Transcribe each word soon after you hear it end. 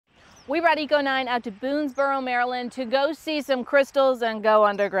We brought ECO9 out to Boonesboro, Maryland to go see some crystals and go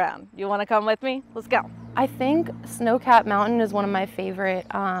underground. You want to come with me? Let's go. I think Snowcat Mountain is one of my favorite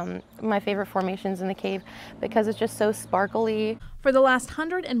formations in the cave because it's just so sparkly. For the last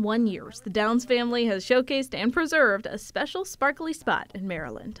 101 years, the Downs family has showcased and preserved a special sparkly spot in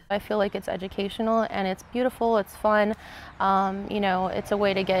Maryland. I feel like it's educational and it's beautiful, it's fun. It's a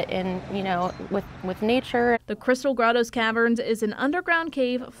way to get in, with nature. The Crystal Grottoes Caverns is an underground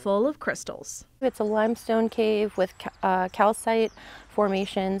cave full of crystals. It's a limestone cave with calcite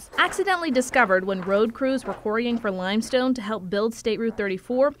formations. Accidentally discovered when road crews were quarrying for limestone to help build State Route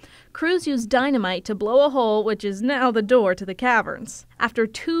 34, crews used dynamite to blow a hole, which is now the door to the caverns. After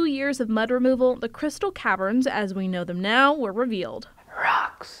 2 years of mud removal, the Crystal Caverns, as we know them now, were revealed.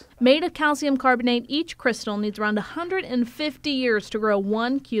 Rocks. Made of calcium carbonate, each crystal needs around 150 years to grow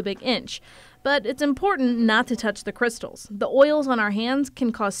 1 cubic inch. But it's important not to touch the crystals. The oils on our hands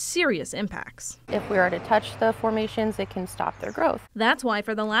can cause serious impacts. If we are to touch the formations, it can stop their growth. That's why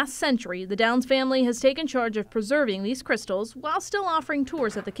for the last century, the Downs family has taken charge of preserving these crystals while still offering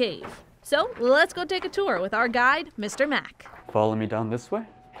tours at the cave. So let's go take a tour with our guide, Mr. Mack. Follow me down this way,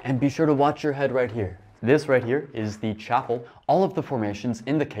 and be sure to watch your head right here. This right here is the chapel. All of the formations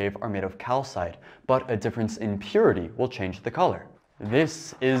in the cave are made of calcite, but a difference in purity will change the color.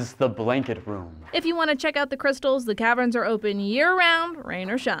 This is the blanket room. If you want to check out the crystals, the caverns are open year-round,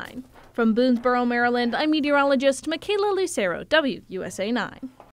 rain or shine. From Boonesboro, Maryland, I'm meteorologist Michaela Lucero, WUSA 9.